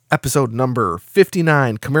Episode number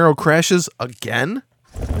 59, Camaro crashes again?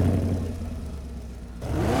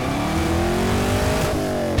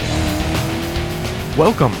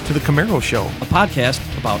 Welcome to the Camaro Show. A podcast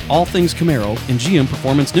about all things Camaro and GM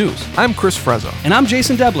Performance News. I'm Chris Frezza. And I'm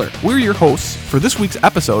Jason Debler. We're your hosts for this week's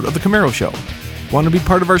episode of the Camaro Show. Want to be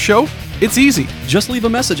part of our show? It's easy. Just leave a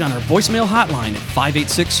message on our voicemail hotline at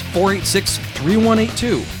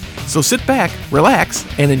 586-486-3182. So sit back, relax,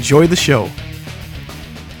 and enjoy the show.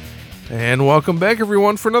 And welcome back,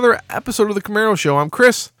 everyone, for another episode of the Camaro Show. I'm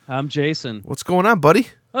Chris. I'm Jason. What's going on, buddy?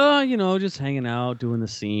 Just hanging out, doing the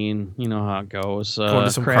scene. You know how it goes. Going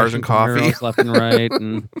to some cars and coffee, Camaros left and right.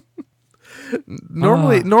 And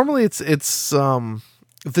normally it's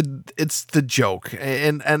the joke,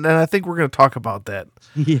 and I think we're going to talk about that.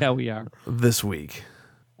 Yeah, we are this week.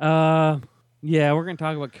 We're going to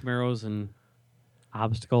talk about Camaros and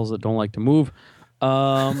obstacles that don't like to move.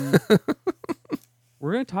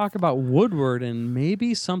 We're going to talk about Woodward and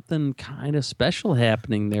maybe something kind of special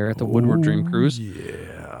happening there at the Woodward Dream Cruise.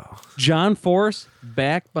 Yeah. John Force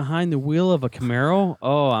back behind the wheel of a Camaro.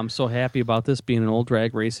 Oh, I'm so happy about this, being an old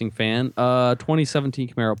drag racing fan. 2017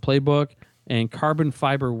 Camaro playbook and carbon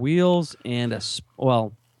fiber wheels. And,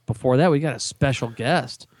 before that, we got a special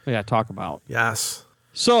guest we got to talk about. Yes.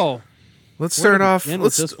 So, let's start off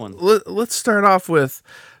with this one. Let's start off with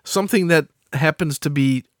something that happens to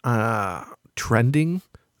be trending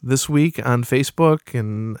this week on Facebook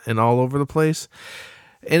and all over the place,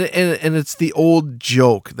 and it's the old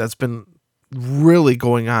joke that's been really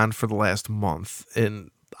going on for the last month,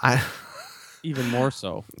 and even more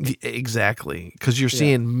so. Exactly, because you're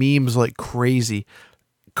seeing memes like crazy.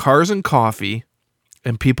 Cars and coffee,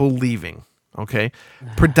 and people leaving. Okay,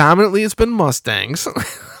 predominantly it's been Mustangs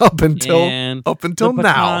up until now. The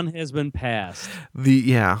baton has been passed.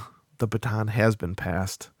 The baton has been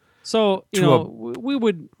passed. So, we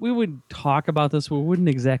would talk about this. We wouldn't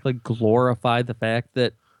exactly glorify the fact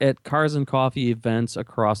that at Cars and Coffee events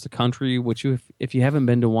across the country, which if you haven't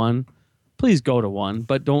been to one, please go to one,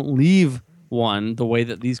 but don't leave one the way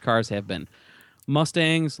that these cars have been.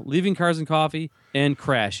 Mustangs leaving Cars and Coffee and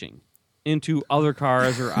crashing into other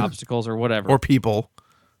cars or obstacles or whatever. Or people.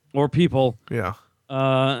 Yeah.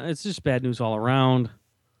 It's just bad news all around.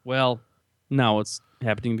 Well, now it's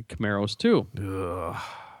happening to Camaros too. Ugh.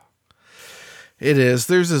 It is.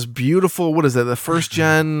 There's this beautiful, what is that? The first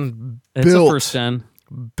gen built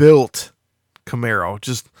Camaro,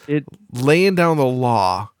 just laying down the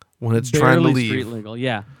law when it's trying to leave. Street legal,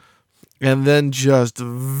 yeah. And then just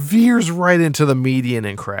veers right into the median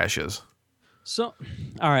and crashes. So,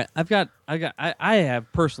 all right, I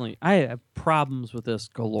have problems with this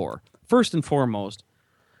galore. First and foremost,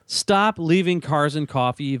 stop leaving Cars and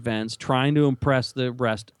Coffee events trying to impress the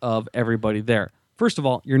rest of everybody there. First of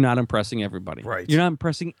all, you're not impressing everybody. Right. You're not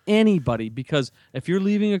impressing anybody, because if you're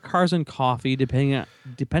leaving a Cars and Coffee, depending on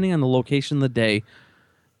the location of the day,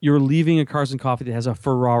 you're leaving a Cars and Coffee that has a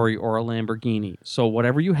Ferrari or a Lamborghini. So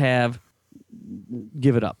whatever you have,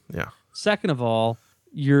 give it up. Yeah. Second of all,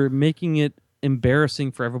 you're making it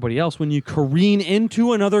embarrassing for everybody else when you careen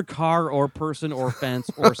into another car or person or fence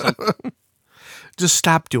or something. Just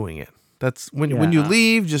stop doing it. That's when you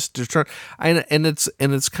leave, just try, and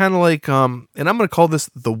it's kind of like and I'm going to call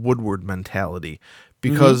this the Woodward mentality,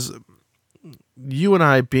 because you and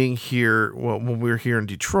I being here, when we were here in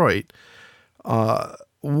Detroit,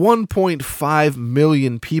 1.5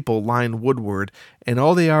 million people line Woodward, and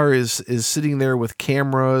all they are is sitting there with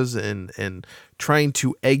cameras and trying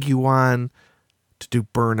to egg you on to do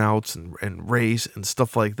burnouts and race and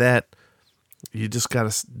stuff like that. You just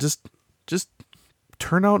gotta just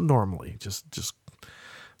turn out normally. Just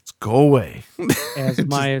go away. As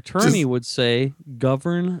my attorney would say,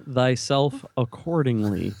 govern thyself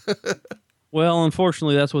accordingly. Well,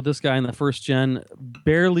 unfortunately, that's what this guy in the first gen,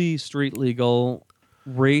 barely street legal,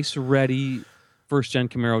 race ready first gen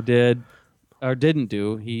Camaro did or didn't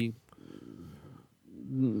do. He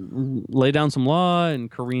laid down some law and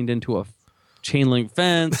careened into a chain link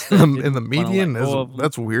fence in the median.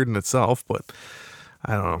 That's weird in itself, but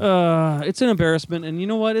I don't know. It's an embarrassment, and you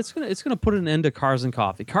know what? It's gonna put an end to Cars and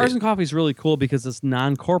Coffee. Cars and Coffee is really cool because it's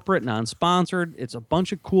non-corporate, non-sponsored. It's a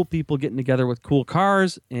bunch of cool people getting together with cool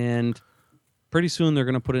cars, and pretty soon they're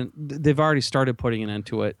gonna put in. They've already started putting an end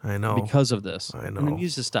to it. I know, because of this. I know, and it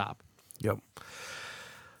needs to stop. Yep.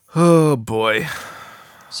 Oh boy.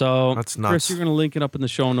 So that's nuts. Chris, you're gonna link it up in the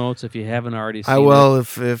show notes if you haven't already seen I will.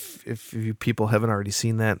 it. If you people haven't already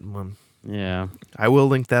seen that, yeah, I will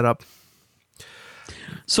link that up.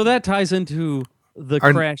 So that ties into the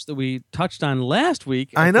crash that we touched on last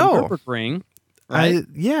week. I know. Nürburgring, right?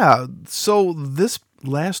 So this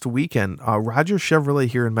last weekend, Roger Chevrolet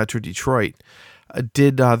here in Metro Detroit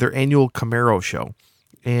did their annual Camaro show.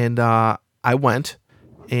 And I went,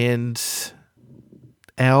 and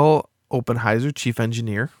Al Oppenheiser, chief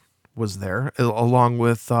engineer, was there, along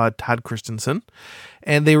with Todd Christensen.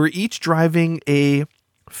 And they were each driving a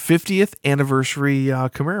 50th anniversary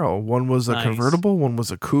Camaro. One was a convertible, one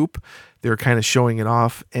was a coupe. They were kind of showing it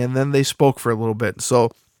off, and then they spoke for a little bit.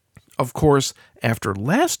 So, of course, after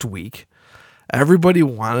last week, everybody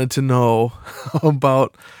wanted to know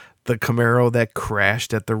about the Camaro that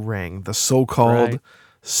crashed at the ring, the so-called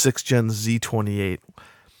 6th Gen Z28.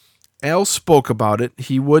 Al spoke about it.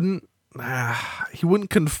 He wouldn't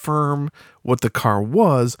confirm what the car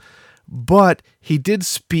was, but he did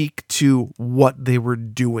speak to what they were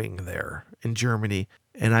doing there in Germany,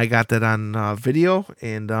 and I got that on video,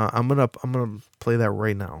 and I'm gonna play that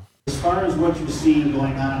right now. As far as what you're seeing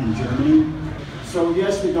going on in Germany, so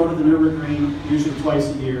yes, we go to the Nürburgring usually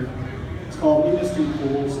twice a year. It's called industry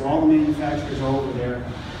pool, so all the manufacturers are over there.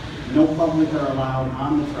 No public are allowed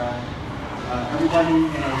on the track. Everybody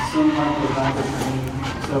has some type of driver training,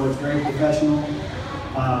 so it's very professional.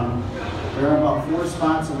 There are about 4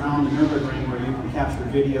 spots around the Nürburgring where you can capture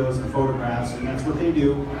videos and photographs, and that's what they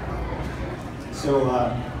do. So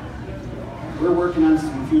we're working on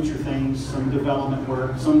some future things, some development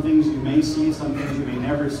work, some things you may see, some things you may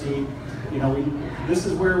never see. You know, this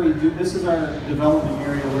is where we do. This is our development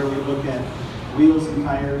area where we look at wheels and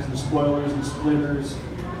tires and spoilers and splitters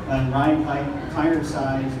and ride height, tire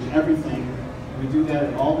size, and everything. We do that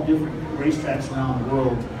at all the different racetracks around the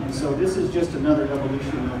world. And so this is just another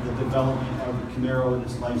evolution of the development of the Camaro in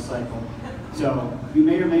its life cycle. So you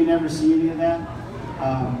may or may never see any of that.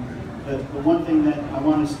 The one thing that I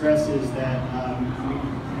want to stress is that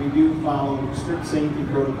we do follow strict safety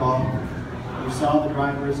protocol. You saw the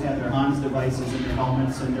drivers had their Hans devices in their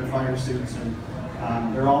helmets and their fire suits,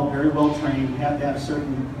 and they're all very well trained. You have to have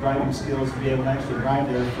certain driving skills to be able to actually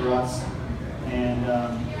drive there for us. And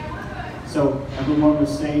so everyone was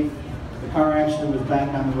safe. The car actually was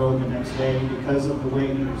back on the road the next day because of the way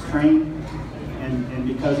he was trained and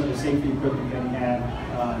because of the safety equipment that he had.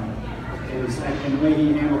 And the way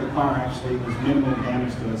he handled the car actually was minimal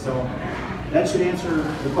damage to it. So that should answer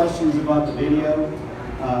the questions about the video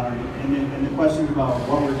and the questions about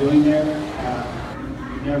what we're doing there.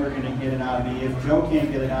 You're never going to get it out of me. If Joe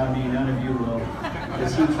can't get it out of me, none of you will,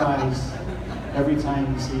 because he tries every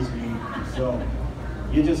time he sees me. So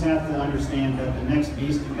you just have to understand that the next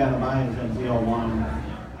beast you've got to buy is that ZL1.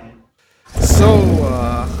 So,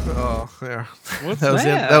 yeah. What's that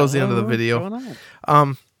was the end of the video.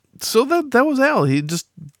 So that was Al. He just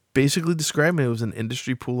basically described it. It was an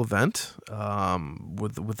industry pool event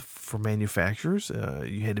for manufacturers.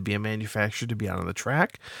 You had to be a manufacturer to be out on the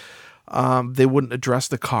track. They wouldn't address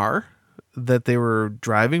the car that they were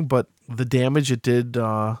driving, but the damage it did,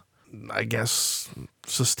 I guess,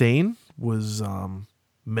 sustain was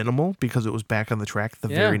minimal because it was back on the track the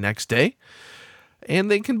very next day.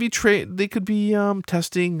 And they can be they could be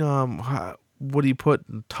testing what do you put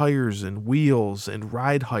in tires and wheels and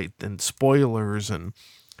ride height and spoilers, and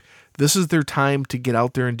this is their time to get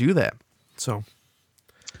out there and do that. So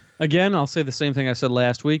again, I'll say the same thing I said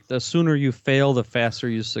last week. The sooner you fail, the faster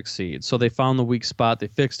you succeed. So they found the weak spot, they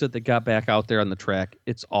fixed it, they got back out there on the track.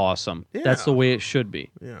 It's awesome. Yeah. That's the way it should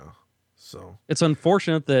be. Yeah. So it's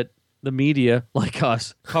unfortunate that the media, like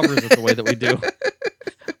us, covers it the way that we do.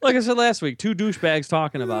 Like I said last week, 2 douchebags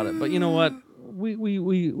talking about it. But you know what?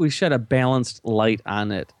 We shed a balanced light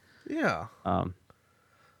on it. Yeah.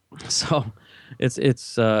 So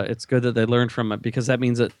it's good that they learned from it, because that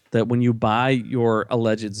means that when you buy your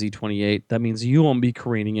alleged Z28, that means you won't be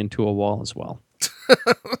careening into a wall as well.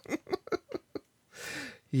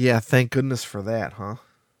 Yeah, thank goodness for that, huh?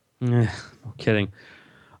 No kidding.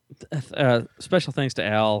 Special thanks to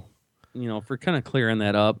Al, for kind of clearing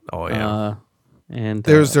that up. Oh yeah. And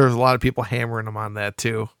there's a lot of people hammering him on that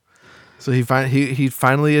too. So he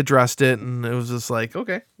finally addressed it, and it was just like,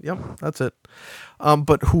 okay, yep, that's it.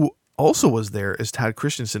 But who also was there is Todd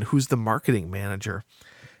Christensen, who's the marketing manager.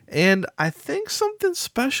 And I think something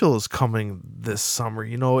special is coming this summer.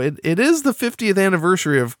 It is the 50th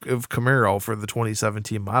anniversary of Camaro for the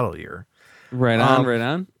 2017 model year. Right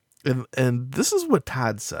on. And this is what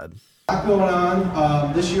Todd said. A lot going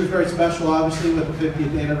on. This year is very special, obviously, with the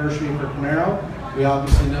 50th anniversary for Camaro. We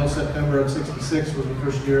obviously know September of '66 was the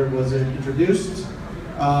first year it was introduced.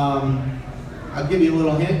 I'll give you a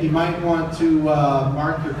little hint. You might want to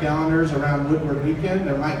mark your calendars around Woodward Weekend.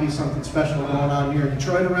 There might be something special going on here in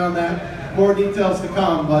Detroit around that. More details to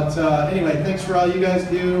come. But anyway, thanks for all you guys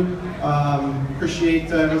do. Appreciate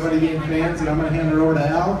everybody being fans. And I'm going to hand it over to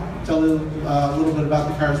Al. Tell you a little bit about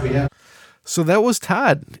the cars we have. So that was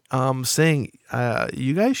Todd saying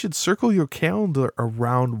you guys should circle your calendar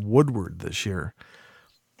around Woodward this year.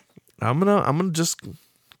 I'm gonna just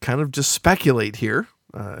kind of just speculate here,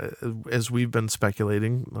 as we've been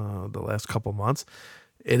speculating the last couple months.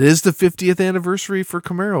 It is the 50th anniversary for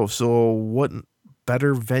Camaro, so what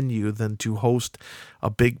better venue than to host a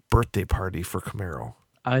big birthday party for Camaro?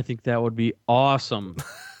 I think that would be awesome.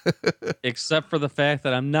 Except for the fact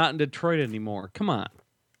that I'm not in Detroit anymore. Come on.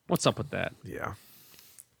 What's up with that? Yeah.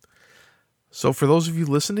 So for those of you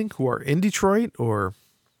listening who are in Detroit or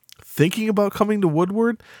thinking about coming to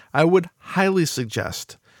Woodward, I would highly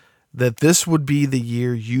suggest that this would be the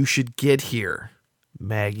year you should get here,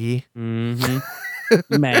 Maggie. Mm-hmm.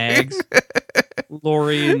 Mags.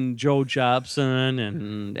 Lori and Joe Jobson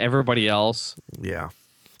and everybody else. Yeah.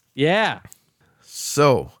 Yeah.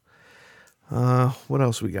 So, what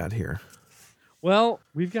got we got here? Well,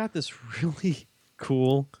 we've got this really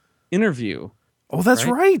cool interview. Oh, that's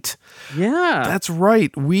right. Yeah. That's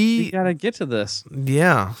right. We got to get to this.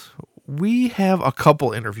 Yeah. We have a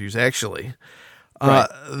couple interviews, actually. Right.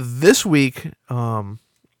 This week,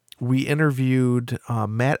 we interviewed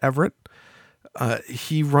Matt Everett.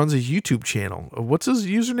 He runs a YouTube channel. What's his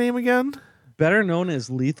username again? Better known as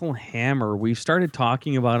Lethal Hammer. We started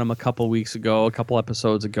talking about him a couple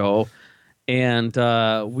episodes ago, and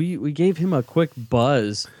we gave him a quick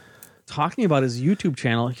buzz talking about his YouTube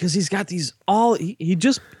channel because he's got these he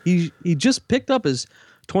just picked up his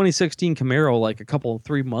 2016 Camaro like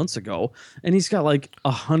 3 months ago, and he's got like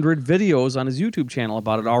 100 videos on his YouTube channel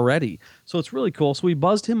about it already. So it's really cool. So we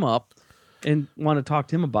buzzed him up and want to talk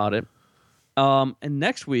to him about it. And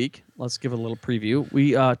next week, let's give a little preview.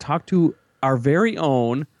 We talked to our very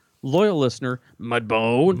own loyal listener,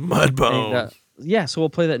 Mudbone. And, yeah, so we'll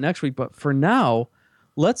play that next week. But for now,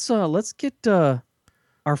 let's get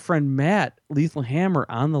our friend Matt Lethal Hammer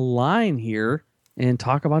on the line here and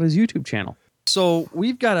talk about his YouTube channel. So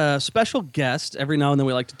we've got a special guest. Every now and then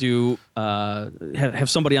we like to do have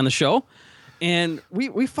somebody on the show, and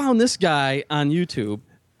we found this guy on YouTube.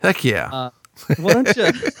 Heck yeah! Why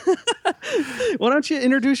don't you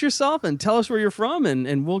introduce yourself and tell us where you're from,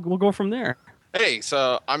 and we'll go from there. Hey,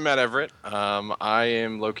 so I'm Matt Everett. I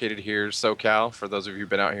am located here, SoCal. For those of you who've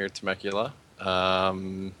been out here, Temecula.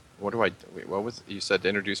 What do I? Wait, what was you said? To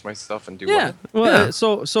introduce myself and do what? Yeah. Well,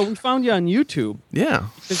 so we found you on YouTube. Yeah.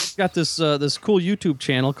 You've got this cool YouTube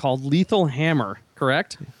channel called Lethal Hammer,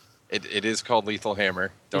 correct? It is called Lethal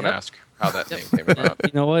Hammer. Don't Yep. ask how that name came about.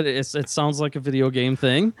 You know what? It sounds like a video game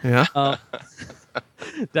thing. Yeah.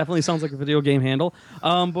 Definitely sounds like a video game handle.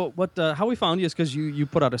 But how we found you is because you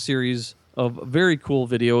put out a series of very cool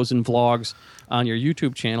videos and vlogs on your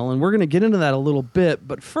YouTube channel, and we're going to get into that a little bit.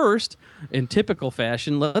 But first, in typical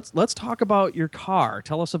fashion, let's talk about your car.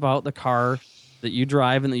 Tell us about the car that you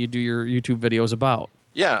drive and that you do your YouTube videos about.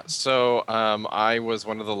 Yeah, so I was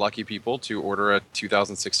one of the lucky people to order a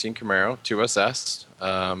 2016 Camaro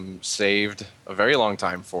 2SS. Saved a very long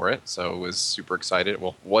time for it, so was super excited.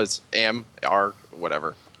 Well,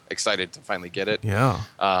 whatever. Excited to finally get it. Yeah.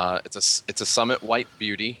 It's a Summit White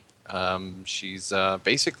Beauty. She's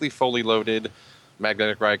basically fully loaded,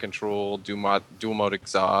 magnetic ride control, dual mode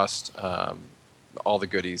exhaust, all the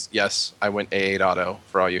goodies. Yes, I went A8 auto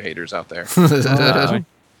for all you haters out there.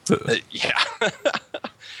 Yeah.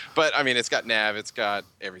 But I mean, it's got nav, it's got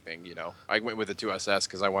everything, you know. I went with the 2SS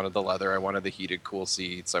because I wanted the leather, I wanted the heated cool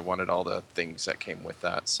seats, I wanted all the things that came with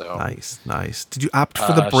that. So nice. Did you opt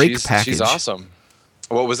for the brake package? She's awesome.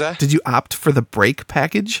 What was that? Did you opt for the brake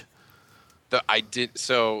package? I did.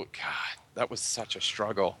 So, God, that was such a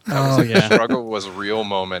struggle. A struggle was a real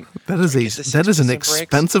moment. That is an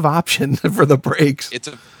expensive option for the brakes.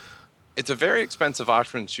 It's a very expensive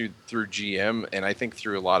option through GM, and I think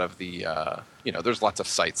through a lot of the, there's lots of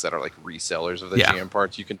sites that are like resellers of the GM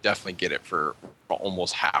parts. You can definitely get it for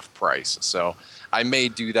almost half price. So I may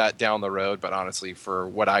do that down the road, but honestly, for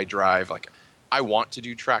what I drive, like I want to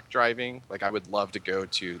do track driving. Like I would love to go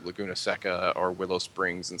to Laguna Seca or Willow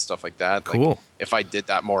Springs and stuff like that. Cool. Like, if I did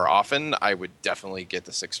that more often, I would definitely get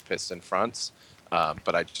the 6-piston fronts.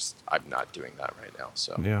 But I'm not doing that right now.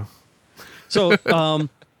 So yeah. So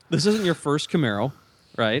this isn't your first Camaro,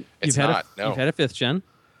 right? It's You've not. had a 5th gen.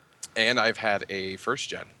 And I've had a 1st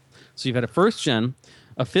gen. So you've had a 1st gen,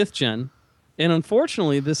 a 5th gen, and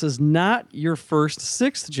unfortunately, this is not your first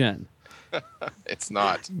 6th gen. It's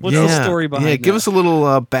not. What's the story behind that? Yeah, give us a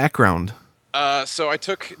little background. So I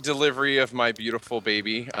took delivery of my beautiful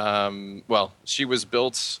baby. Well, she was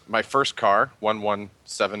built, my first car,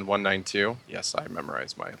 117192. Yes, I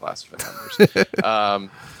memorized my last VIN numbers.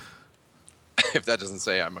 If that doesn't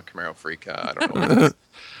say I'm a Camaro freak, I don't know what it is.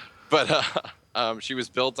 But she was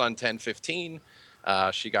built on 1015.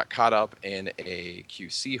 She got caught up in a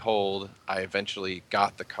QC hold. I eventually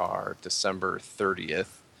got the car December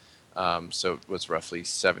 30th. So it was roughly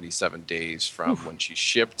 77 days from when she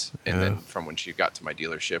shipped and then from when she got to my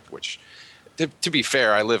dealership, which, to be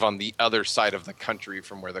fair, I live on the other side of the country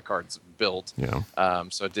from where the car's built. Yeah.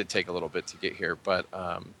 So it did take a little bit to get here. But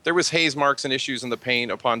there was haze marks and issues in the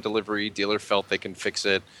paint upon delivery. Dealer felt they can fix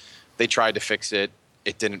it. They tried to fix it.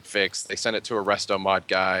 It didn't fix. They sent it to a resto mod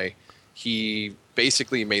guy. He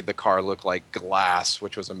basically made the car look like glass,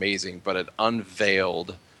 which was amazing, but it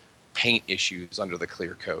unveiled paint issues under the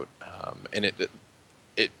clear coat, and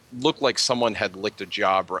it looked like someone had licked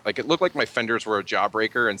a like it looked like my fenders were a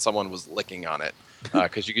jawbreaker and someone was licking on it,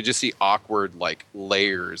 because you could just see awkward like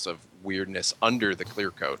layers of weirdness under the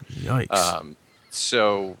clear coat. Yikes.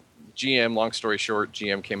 So GM, long story short,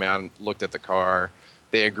 GM came out and looked at the car.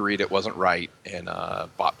 They agreed it wasn't right and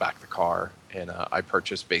bought back the car, and I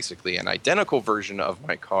purchased basically an identical version of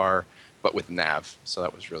my car but with nav, so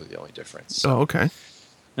that was really the only difference. So, oh, okay.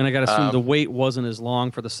 And I got to assume the wait wasn't as long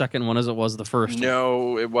for the second one as it was the first one.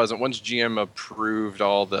 No, it wasn't. Once GM approved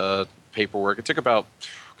all the paperwork, it took about,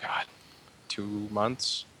 2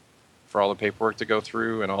 months for all the paperwork to go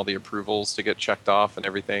through and all the approvals to get checked off and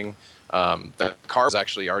everything. The car was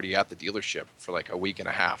actually already at the dealership for like a week and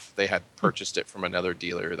a half. They had purchased it from another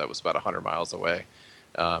dealer that was about 100 miles away.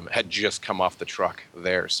 Had just come off the truck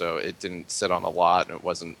there, so it didn't sit on a lot, and it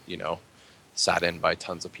wasn't, sat in by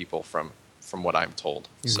tons of people from what I'm told.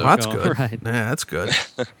 So Well, that's good. Right. Yeah, that's good.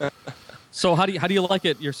 So how do you like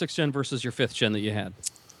it, your 6th gen versus your 5th gen that you had?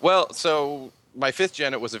 Well, so my 5th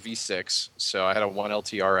gen, it was a V6, so I had a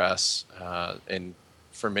 1LTRS, and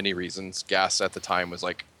for many reasons, gas at the time was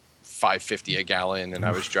like $5.50 a gallon, and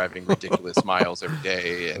I was driving ridiculous miles every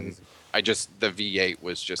day, and the V8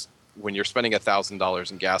 was just, when you're spending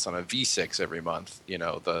 $1,000 in gas on a V6 every month,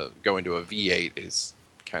 the going to a V8 is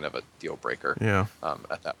kind of a deal breaker. Yeah.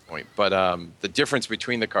 At that point. But the difference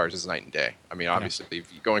between the cars is night and day. I mean, obviously,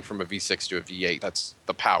 if you're going from a V6 to a V8, that's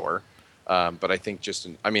the power. But I think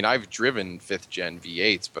I've driven 5th gen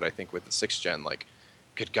V8s, but I think with the 6th gen, like,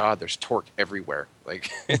 good God, there's torque everywhere. Like,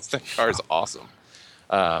 the car's awesome.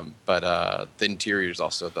 But the interior is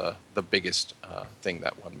also the biggest thing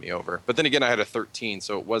that won me over. But then again, I had a 13,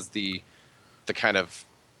 so it was the kind of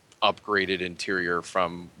upgraded interior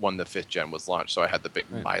from when the 5th gen was launched. So I had the big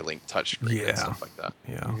MyLink touchscreen and stuff like that.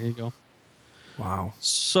 Yeah. There you go. Wow.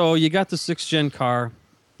 So you got the 6th gen car.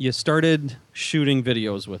 You started shooting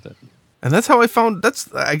videos with it. And that's how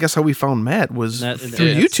I guess how we found Matt was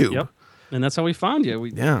through YouTube. Yep. And that's how we found you.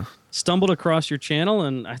 We stumbled across your channel,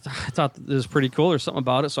 and I thought that this was pretty cool. There's something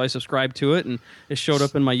about it, so I subscribed to it, and it showed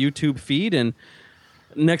up in my YouTube feed. And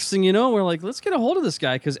next thing you know, we're like, let's get a hold of this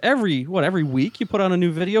guy, because every week you put on a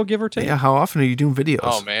new video, give or take? Yeah, how often are you doing videos?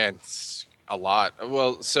 Oh, man, it's a lot.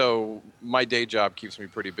 Well, so my day job keeps me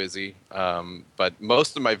pretty busy, but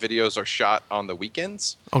most of my videos are shot on the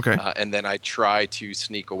weekends. Okay. And then I try to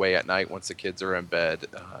sneak away at night once the kids are in bed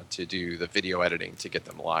to do the video editing to get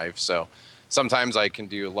them live. So sometimes I can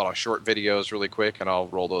do a lot of short videos really quick, and I'll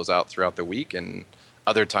roll those out throughout the week. And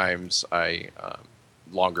other times I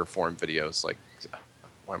longer form videos, like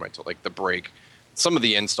like the brake. Some of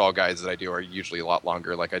the install guides that I do are usually a lot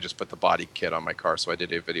longer. Like I just put the body kit on my car, so I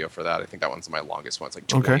did a video for that. I think that one's my longest one. It's like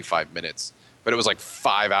 25 minutes, but it was like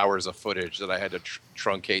 5 hours of footage that I had to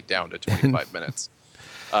truncate down to 25 minutes.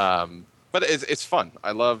 But it's fun.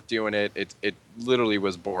 I love doing it. It literally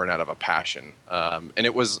was born out of a passion, and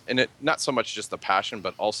it not so much just the passion,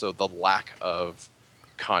 but also the lack of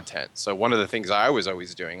content. So one of the things I was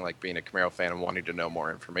always doing, like being a Camaro fan and wanting to know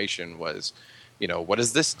more information, was, what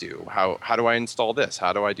does this do? How do I install this?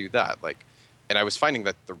 How do I do that? And I was finding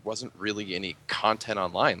that there wasn't really any content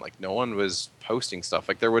online. Like no one was posting stuff.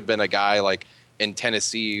 Like there would have been a guy like in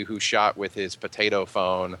Tennessee who shot with his potato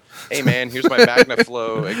phone. Hey man, here's my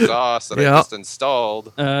MagnaFlow exhaust that I just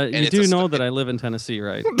installed. You do know that I live in Tennessee,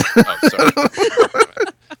 right? Oh, sorry.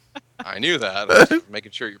 I knew that. I was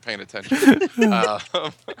making sure you're paying attention.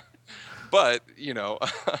 But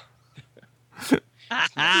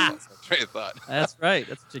that's my train of thought. That's right.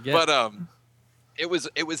 That's what you get. But it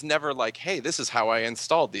was never like, hey, this is how I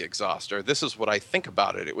installed the exhaust, or this is what I think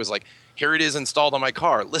about it. It was like, here it is installed on my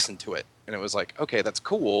car. Listen to it. And it was like, okay, that's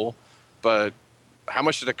cool, but how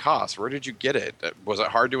much did it cost? Where did you get it? Was it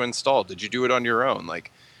hard to install? Did you do it on your own?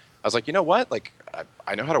 Like, I was like, you know what? Like,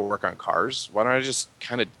 I know how to work on cars. Why don't I just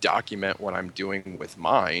kind of document what I'm doing with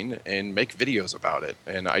mine and make videos about it?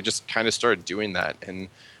 And I just kind of started doing that. And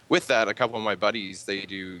with that, a couple of my buddies, they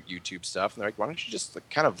do YouTube stuff, and they're like, why don't you just like,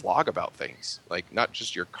 kind of vlog about things? Like not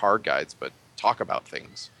just your car guides, but talk about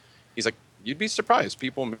things. He's like, you'd be surprised.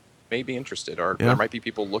 People may be interested, or there might be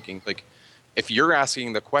people looking. Like if you're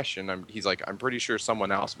asking the question, he's like, I'm pretty sure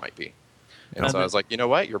someone else might be. And so I was like, you know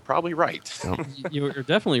what? You're probably right. You're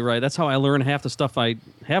definitely right. That's how I learned half the stuff I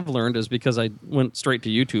have learned is because I went straight to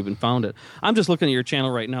YouTube and found it. I'm just looking at your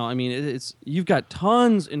channel right now. I mean, you've got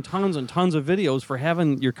tons and tons and tons of videos for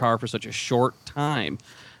having your car for such a short time.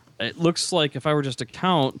 It looks like if I were just to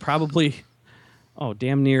count, probably,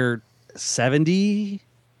 damn near 70.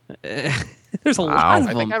 There's a lot of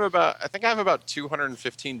them. I think I have about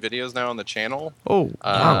 215 videos now on the channel. Oh,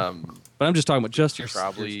 wow. But I'm just talking about just your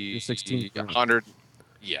probably your 16. 100.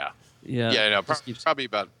 Yeah. Yeah. No, probably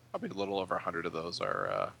a little over 100 of those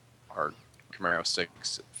are Camaro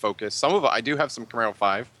 6 Focus. Some of it, I do have some Camaro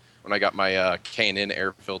 5 when I got my K&N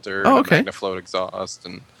air filter, and MagnaFloat exhaust,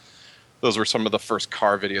 and those were some of the first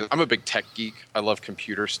car videos. I'm a big tech geek. I love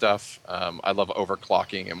computer stuff. I love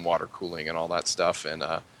overclocking and water cooling and all that stuff, and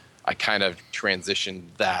I kind of transitioned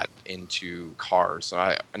that into cars.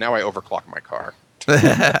 So now I overclock my car.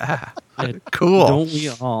 Cool. Don't we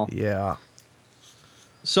all? Yeah.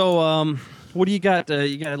 So, what do you got?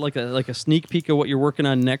 You got like a sneak peek of what you're working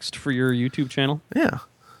on next for your YouTube channel? Yeah.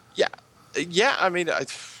 I mean,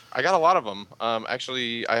 I got a lot of them.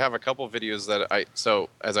 Actually, I have a couple videos that so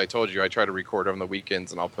as I told you, I try to record on the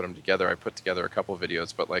weekends and I'll put them together. I put together a couple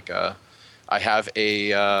videos, but like, I have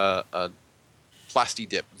a Plasti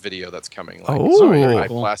Dip video that's coming. Like, I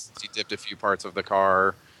Plasti Dipped a few parts of the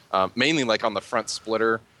car, mainly like on the front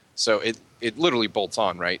splitter. So it literally bolts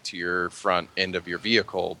on right to your front end of your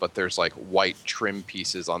vehicle, but there's like white trim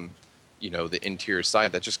pieces on, the interior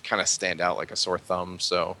side that just kind of stand out like a sore thumb.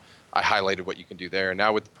 So I highlighted what you can do there.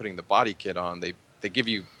 Now with putting the body kit on, they give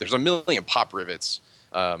you, there's a million pop rivets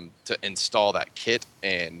to install that kit,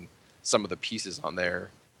 and some of the pieces on there,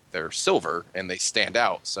 they're silver and they stand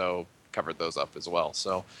out. So covered those up as well.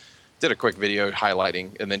 So did a quick video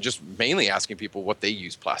highlighting and then just mainly asking people what they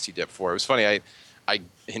use Plasti Dip for. It was funny.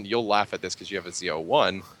 And you'll laugh at this because you have a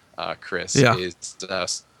Z01, Chris, is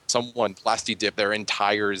someone Plasti Dip their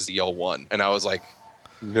entire Z01. And I was like,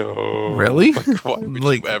 no. Really? Like, why would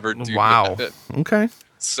you ever do that? Okay.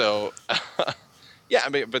 So, I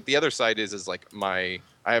mean, but the other side is like I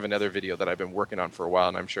have another video that I've been working on for a while,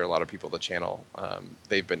 and I'm sure a lot of people on the channel,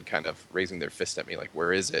 they've been kind of raising their fist at me, like,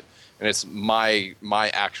 where is it? And it's my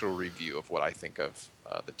actual review of what I think of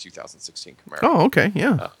the 2016 Camaro. Oh, okay,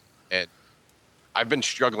 yeah. And I've been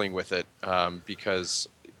struggling with it because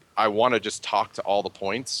I want to just talk to all the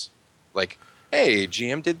points, like, hey,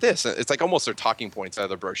 GM did this. It's like almost their talking points out of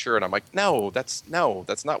the brochure, and I'm like, no, that's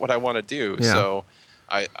not what I want to do. Yeah. So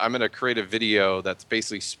I'm going to create a video that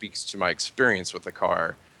basically speaks to my experience with the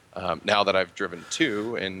car now that I've driven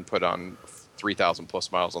 2 and put on 3,000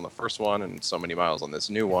 plus miles on the first one and so many miles on this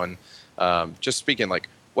new one. Just speaking like,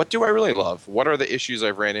 what do I really love? What are the issues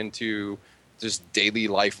I've ran into? Just daily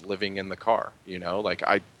life living in the car, like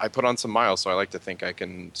I put on some miles, so I like to think I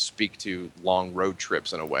can speak to long road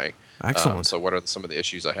trips in a way. Excellent. So what are some of the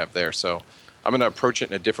issues I have there? So I'm going to approach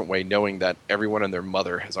it in a different way, knowing that everyone and their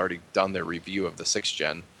mother has already done their review of the 6th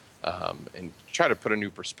gen, and try to put a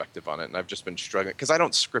new perspective on it. And I've just been struggling because I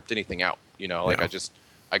don't script anything out,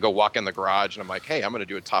 I go walk in the garage and I'm like, hey, I'm going to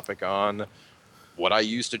do a topic on what I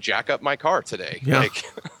used to jack up my car today. Yeah. Like,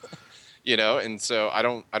 and so I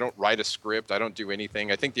don't write a script. I don't do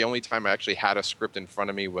anything. I think the only time I actually had a script in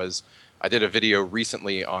front of me was I did a video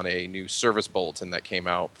recently on a new service bulletin that came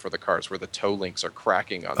out for the cars where the toe links are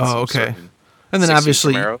cracking on some certain. And then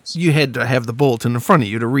obviously Camaros. You had to have the bulletin in front of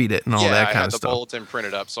you to read it and all that kind of stuff. Yeah, I had the bulletin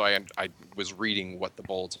printed up, so I was reading what the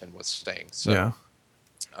bulletin was saying. So,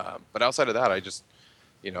 but outside of that, I just,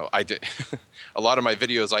 I did a lot of my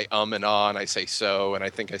videos. I and on. I say so, and I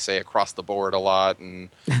think I say across the board a lot. And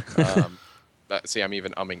see, I'm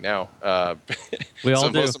even umming now. We all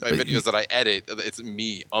do. Most of my videos that I edit, it's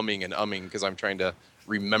me umming and umming because I'm trying to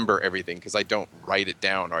remember everything because I don't write it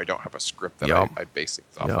down or I don't have a script that I base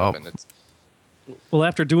things off of, and it's. Well,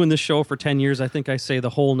 after doing this show for 10 years, I think I say the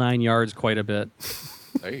whole 9 yards quite a bit.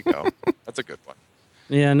 There you go. That's a good one.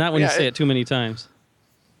 Yeah, not when you say it too many times.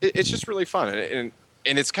 It's just really fun. And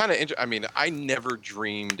it's kind of interesting. I mean, I never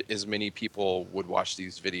dreamed as many people would watch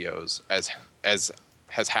these videos as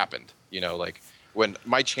has happened. Like when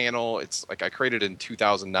my channel, it's like I created in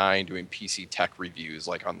 2009 doing PC tech reviews,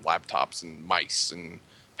 like on laptops and mice and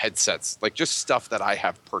headsets, like just stuff that I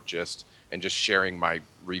have purchased and just sharing my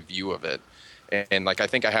review of it. And like I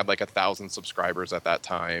think I had like 1,000 subscribers at that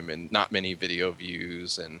time, and not many video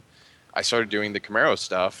views. And I started doing the Camaro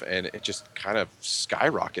stuff, and it just kind of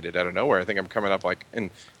skyrocketed out of nowhere. I think I'm coming up like, and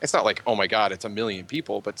it's not like, oh my God, it's 1 million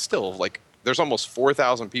people, but still, like, there's almost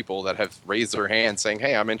 4,000 people that have raised their hand saying,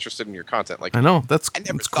 "Hey, I'm interested in your content." Like, I know I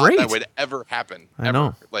never thought great. that would ever happen. I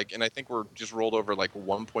know. Like, and I think we're just rolled over like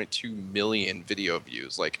 1.2 million video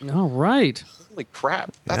views. Like, All right. holy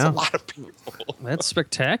crap, that's a lot of people. That's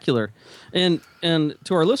spectacular. And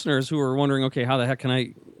to our listeners who are wondering, okay, how the heck can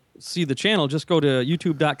I see the channel? Just go to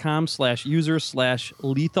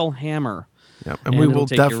youtube.com/user/lethalhammer. Yep. And we will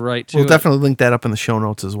take you right to we'll it. definitely link that up in the show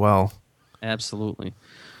notes as well. Absolutely.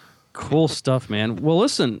 Cool stuff, man. Well,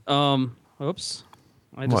 listen, oops.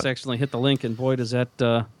 I just accidentally hit the link, and boy, does that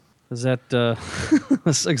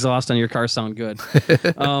this exhaust on your car sound good.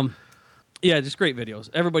 Yeah, just great videos.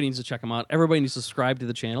 Everybody needs to check them out. Everybody needs to subscribe to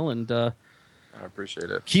the channel, and I appreciate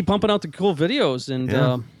it. keep pumping out the cool videos.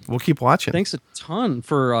 And we'll keep watching. thanks a ton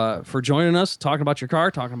for joining us, talking about your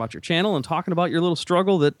car, talking about your channel, and talking about your little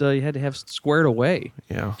struggle that you had to have squared away.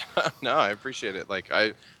 Yeah. No, I appreciate it. Like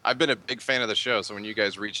I've been a big fan of the show. So when you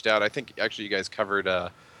guys reached out, I think actually you guys covered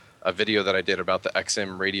a video that I did about the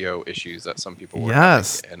XM radio issues that some people were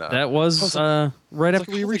Yes. having. And, That was right after like,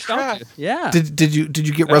 we holy reached out crap. to you. Yeah. Did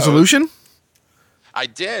you get resolution? I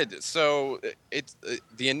did. So it's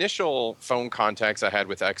the initial phone contacts I had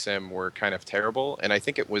with XM were kind of terrible, and I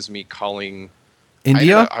think it was me calling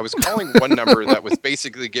India? I was calling one number that was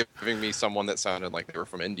basically giving me someone that sounded like they were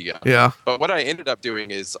from India. Yeah. But what I ended up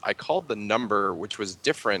doing is I called the number which was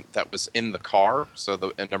different that was in the car,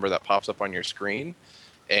 so a number that pops up on your screen,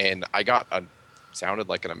 and I got sounded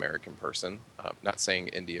like an American person. Not saying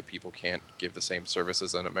India people can't give the same service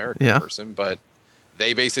as an American person, but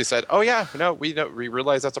they basically said, "Oh yeah, no, we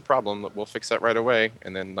realize that's a problem. We'll fix that right away."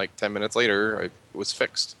 And then like 10 minutes later, it was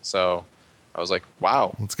fixed. So I was like,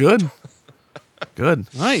 "Wow, That's good."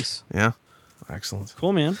 Good. Nice. Yeah. Excellent.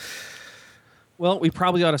 Cool, man. Well, we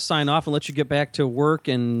probably ought to sign off and let you get back to work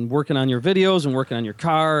and working on your videos and working on your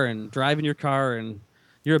car and driving your car. And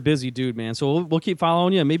you're a busy dude, man. So we'll keep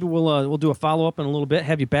following you. Maybe we'll do a follow up in a little bit.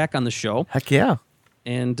 Have you back on the show. Heck yeah.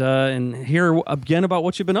 And hear again about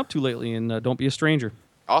what you've been up to lately. And don't be a stranger.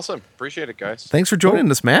 awesome, appreciate it, guys." Thanks for joining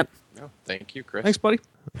us, Matt. No, thank you, Chris. Thanks, buddy.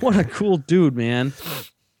 What a cool dude, man.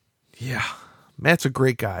 Yeah. Matt's a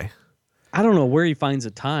great guy. I don't know where he finds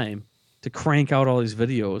the time to crank out all these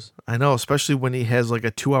videos. I know, especially when he has like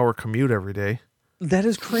a 2-hour commute every day. That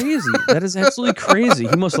is crazy. That is absolutely crazy.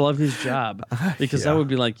 He must love his job, because that would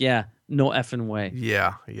be like, no effing way.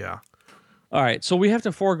 Yeah, yeah. All right, so we have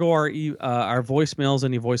to forego our voicemails,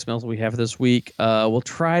 any voicemails we have this week. We'll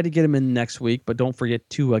try to get them in next week, but don't forget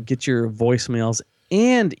to get your voicemails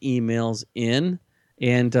and emails in.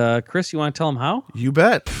 And Chris, you want to tell them how? You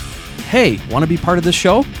bet. Hey, want to be part of this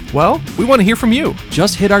show? Well, we want to hear from you.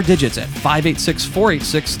 Just hit our digits at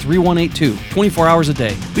 586-486-3182, 24 hours a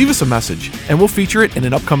day. Leave us a message, and we'll feature it in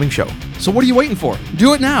an upcoming show. So what are you waiting for?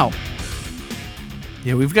 Do it now.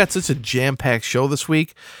 Yeah, we've got such a jam-packed show this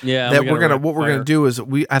week. Yeah, that what we're gonna do is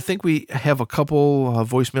I think we have a couple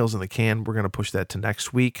voicemails in the can. We're gonna push that to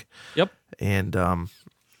next week. Yep. And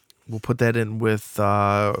we'll put that in with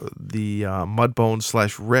the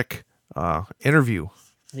Mudbone/Rick interview.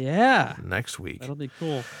 Yeah. Next week. That'll be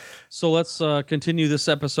cool. So let's continue this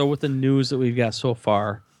episode with the news that we've got so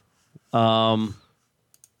far.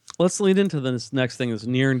 Let's lead into this next thing that's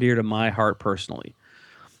near and dear to my heart personally.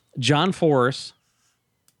 John Force,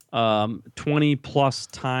 20-plus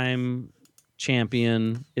time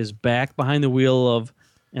champion, is back behind the wheel of,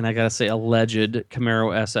 and I got to say, alleged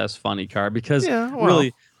Camaro SS funny car, because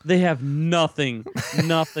really, they have nothing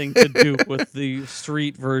to do with the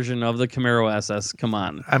street version of the Camaro SS. Come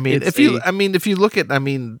on. I mean, if you look at,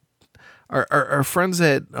 our friends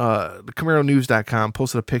at CamaroNews.com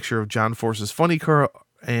posted a picture of John Force's funny car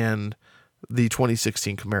and the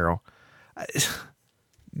 2016 Camaro.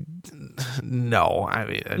 No,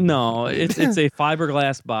 it's a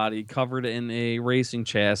fiberglass body covered in a racing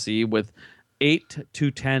chassis with 8,000 to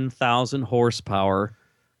 10,000 horsepower.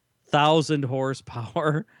 1,000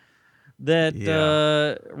 horsepower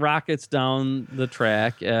that rockets down the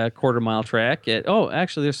track, quarter-mile track.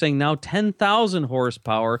 Actually, they're saying now 10,000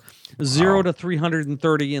 horsepower, 0 to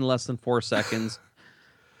 330 in less than 4 seconds.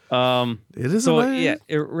 It is it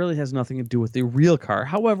really has nothing to do with the real car.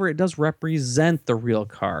 However, it does represent the real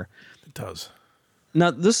car. It does. Now,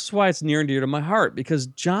 this is why it's near and dear to my heart, because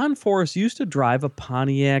John Force used to drive a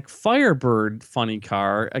Pontiac Firebird funny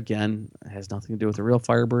car. Again, it has nothing to do with the real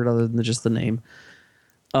Firebird other than just the name.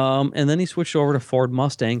 And then he switched over to Ford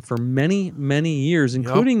Mustang for many, many years,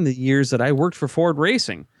 including the years that I worked for Ford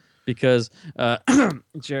Racing. because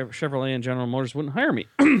Chevrolet and General Motors wouldn't hire me.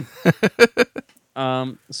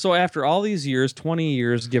 So after all these years, 20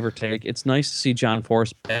 years, give or take, it's nice to see John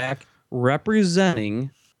Force back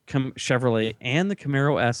representing Chevrolet and the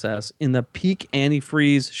Camaro SS in the peak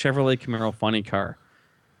antifreeze Chevrolet Camaro funny car.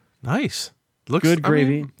 Nice. Looks good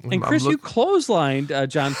gravy. And Chris, you clotheslined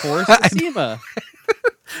John Force at SEMA.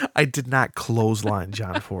 I did not clothesline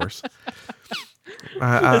John Force.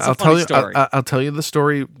 I'll tell you. I'll tell you the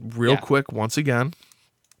story real quick once again.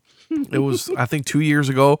 It was, I think, 2 years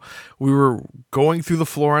ago. We were going through the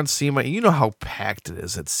floor on SEMA. You know how packed it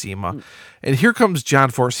is at SEMA. And here comes John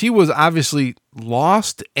Force. He was obviously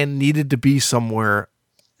lost and needed to be somewhere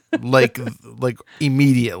like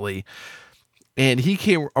immediately. And he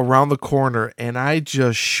came around the corner, and I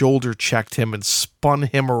just shoulder checked him and spun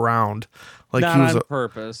him around like not he was on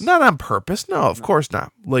purpose. Not on purpose. No, of course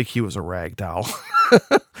not. Like he was a rag doll.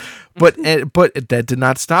 But that did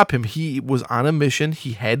not stop him. He was on a mission.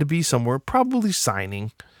 He had to be somewhere, probably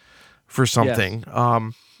signing for something.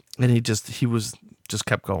 Yes. And he just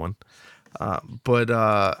kept going. But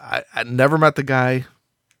I never met the guy.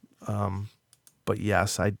 But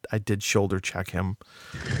yes, I did shoulder check him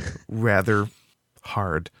rather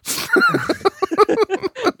hard.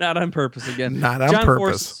 Not on purpose again. Not on John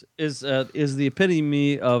purpose. Force is the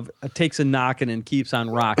epitome of takes a knocking and keeps on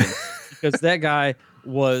rocking. Because that guy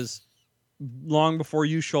was long before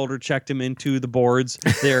you shoulder checked him into the boards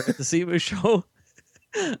there at the SEMA show.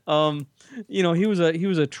 He was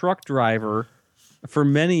a truck driver for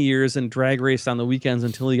many years and drag raced on the weekends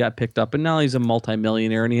until he got picked up, and now he's a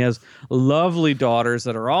multimillionaire and he has lovely daughters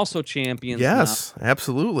that are also champions. Yes, now.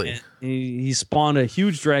 Absolutely. And he spawned a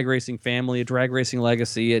huge drag racing family, a drag racing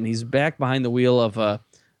legacy, and he's back behind the wheel of a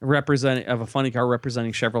funny car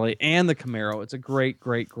representing Chevrolet and the Camaro. It's a great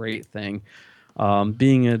thing.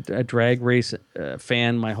 Being a drag race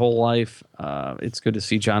fan my whole life, it's good to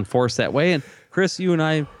see John Force that way. And Chris, you and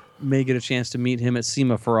I may get a chance to meet him at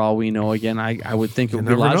SEMA for all we know. Again, I would think it would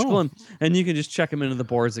be logical, and you can just check him into the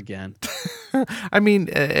boards again. I mean,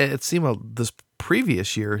 at SEMA this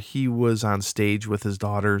previous year, he was on stage with his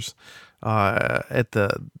daughters at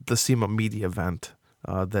the SEMA media event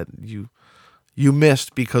that you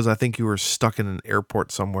missed because I think you were stuck in an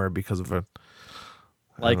airport somewhere because of an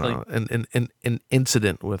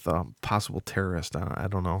incident with a possible terrorist. I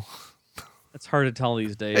don't know. It's hard to tell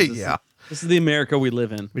these days. This is the America we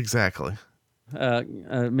live in. Exactly.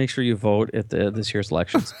 Make sure you vote at this year's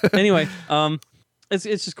elections. Anyway, it's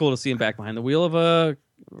just cool to see him back behind the wheel of a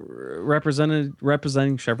representing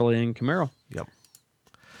Chevrolet and Camaro. Yep.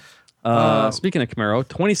 Speaking of Camaro,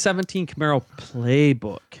 2017 Camaro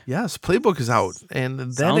Playbook. Yes, Playbook is out, and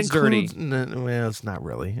that sounds includes. dirty. Well, it's not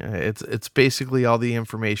really. It's basically all the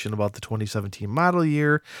information about the 2017 model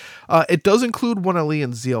year. It does include 1LE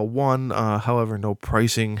and ZL1. However, no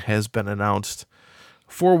pricing has been announced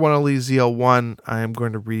for 1LE ZL1. I am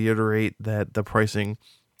going to reiterate that the pricing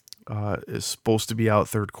is supposed to be out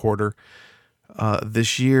third quarter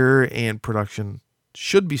this year, and production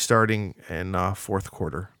should be starting in fourth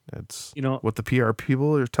quarter. That's what the PR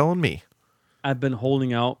people are telling me. I've been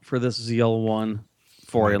holding out for this ZL1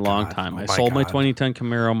 for a long time. I sold my 2010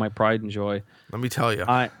 Camaro, my pride and joy. Let me tell you,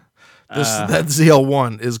 that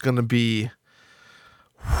ZL1 is going to be,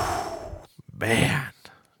 man,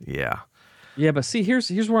 yeah. Yeah, but see, here's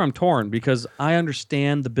where I'm torn, because I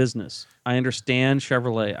understand the business. I understand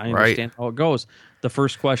Chevrolet. I understand how it goes. The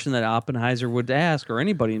first question that Oppenheiser would ask, or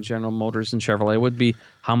anybody in General Motors and Chevrolet, would be,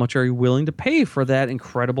 how much are you willing to pay for that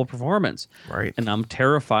incredible performance? Right. And I'm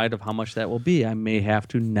terrified of how much that will be. I may have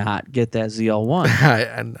to not get that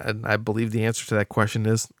ZL1. and I believe the answer to that question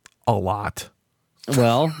is a lot.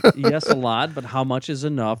 Well, yes, a lot, but how much is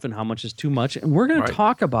enough and how much is too much? And we're going to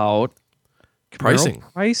talk about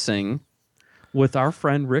pricing with our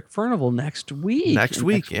friend Rick Furnival next week. Next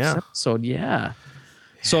episode, yeah.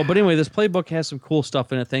 So, but anyway, this Playbook has some cool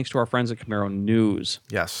stuff in it, thanks to our friends at Camaro News.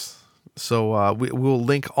 Yes. So we'll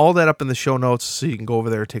link all that up in the show notes so you can go over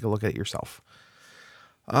there and take a look at it yourself.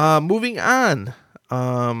 Moving on.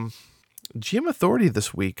 GM Authority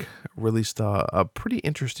this week released a pretty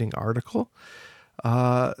interesting article.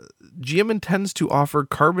 GM intends to offer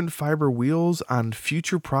carbon fiber wheels on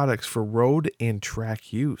future products for road and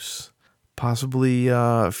track use. Possibly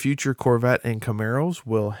future Corvette and Camaros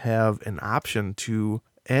will have an option to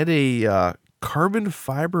add a carbon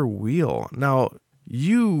fiber wheel. Now,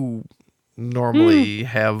 you normally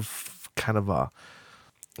have kind of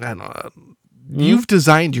you've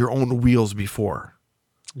designed your own wheels before.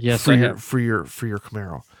 Yes, I have. For your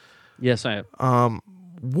Camaro. Yes, I have.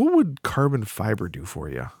 What would carbon fiber do for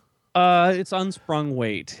you? It's unsprung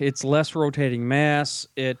weight. It's less rotating mass.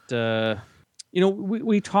 We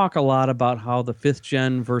talk a lot about how the 5th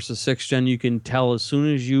gen versus 6th gen, you can tell as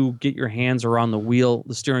soon as you get your hands around the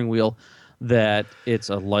steering wheel, that it's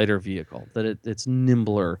a lighter vehicle, that it's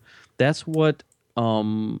nimbler. That's what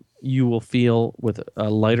you will feel with a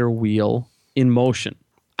lighter wheel in motion.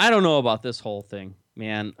 I don't know about this whole thing,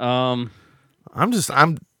 man. I'm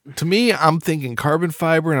thinking carbon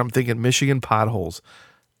fiber, and I'm thinking Michigan potholes.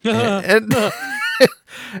 and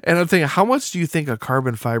I'm thinking, how much do you think a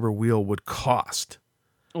carbon fiber wheel would cost?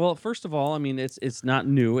 Well, first of all, I mean, it's not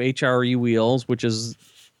new. HRE wheels, which is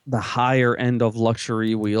the higher end of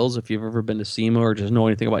luxury wheels, if you've ever been to SEMA or just know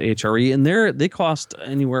anything about HRE, and they cost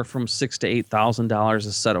anywhere from $6,000 to $8,000 a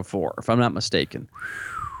set of 4, if I'm not mistaken.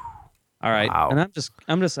 All right, wow. And I'm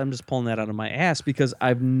just pulling that out of my ass because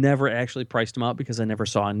I've never actually priced them out because I never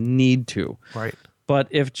saw a need to. Right. But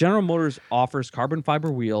if General Motors offers carbon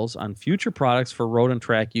fiber wheels on future products for road and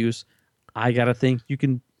track use, I gotta think you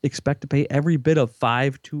can expect to pay every bit of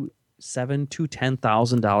 $5,000 to $7,000 to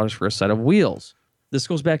 $10,000 for a set of wheels. This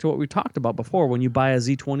goes back to what we talked about before. When you buy a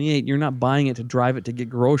Z28, you're not buying it to drive it to get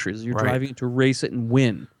groceries. You're driving it to race it and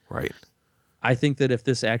win. Right. I think that if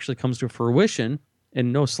this actually comes to fruition,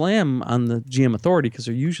 and no slam on the GM Authority because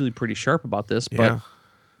they're usually pretty sharp about this, but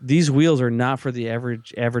these wheels are not for the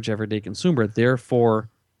average everyday consumer. They're for,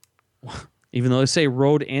 even though they say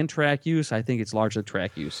road and track use, I think it's largely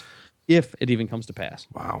track use, if it even comes to pass.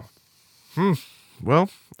 Wow. Well,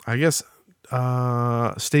 I guess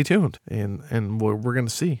stay tuned, and we're going to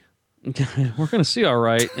see. We're going to see, all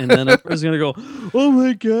right. And then everybody's going to go, oh,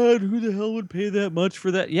 my God, who the hell would pay that much for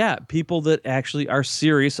that? Yeah, people that actually are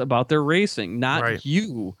serious about their racing, not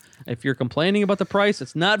you. If you're complaining about the price,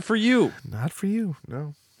 it's not for you. Not for you,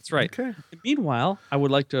 no. That's right. Okay. Meanwhile, I would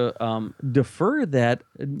like to defer that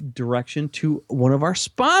direction to one of our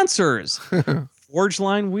sponsors, Forge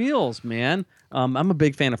Line Wheels, man. I'm a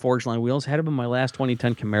big fan of Forge Line Wheels. Had them in my last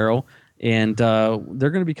 2010 Camaro. And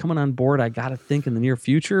they're going to be coming on board, I got to think, in the near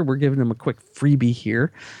future. We're giving them a quick freebie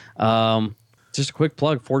here. Just a quick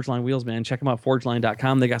plug, Forge Line Wheels, man. Check them out,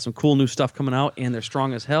 forgeline.com. They got some cool new stuff coming out, and they're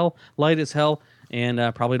strong as hell, light as hell, and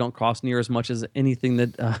probably don't cost near as much as anything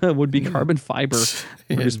that would be carbon fiber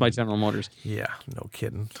produced by General Motors. Yeah, no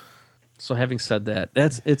kidding. So having said that,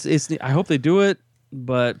 it's. I hope they do it,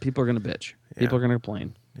 but people are going to bitch. Yeah. People are going to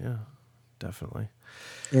complain. Yeah, definitely.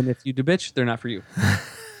 And if you do bitch, they're not for you.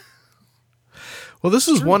 Well, this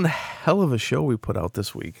is one hell of a show we put out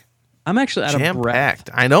this week. I'm actually out of breath.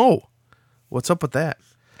 Jam-packed. I know. What's up with that?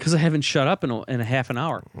 Because I haven't shut up in a half an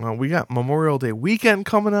hour. Well, we got Memorial Day weekend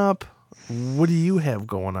coming up. What do you have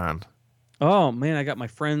going on? Oh, man, I got my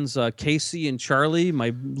friends Casey and Charlie,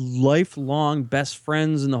 my lifelong best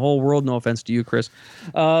friends in the whole world. No offense to you, Chris.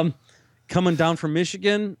 Coming down from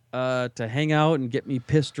Michigan to hang out and get me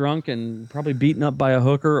pissed drunk and probably beaten up by a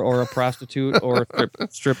hooker or a prostitute or a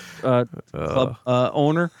strip club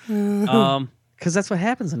owner. Because that's what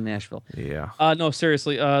happens in Nashville. Yeah. No,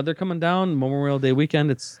 seriously. They're coming down Memorial Day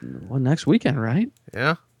weekend. It's next weekend, right?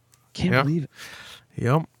 Yeah. Can't believe it.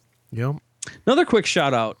 Yep. Another quick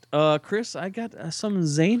shout out. Chris, I got some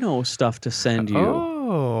Zano stuff to send you.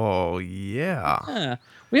 Oh, yeah.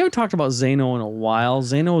 We haven't talked about Zano in a while.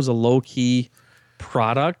 Zano is a low-key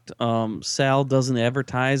product. Sal doesn't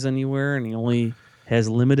advertise anywhere, and he only has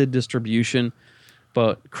limited distribution.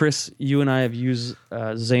 But Chris, you and I have used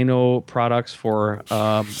Zano products for...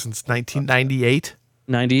 since 1998?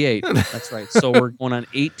 98, that's right. So we're going on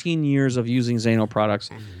 18 years of using Zano products.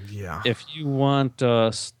 Yeah. If you want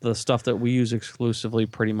the stuff that we use exclusively,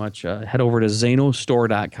 pretty much head over to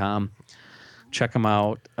zanostore.com. Check them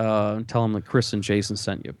out. Tell them that Chris and Jason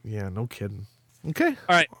sent you. Yeah, no kidding. Okay.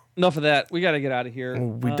 All right. Enough of that. We got to get out of here.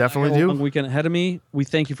 We definitely I got a do. long weekend ahead of me. We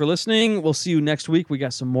thank you for listening. We'll see you next week. We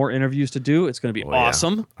got some more interviews to do. It's going to be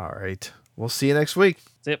awesome. Yeah. All right. We'll see you next week.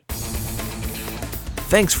 That's it.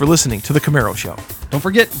 Thanks for listening to The Camaro Show. Don't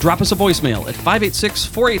forget, drop us a voicemail at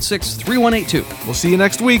 586-486-3182. We'll see you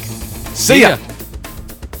next week. See ya.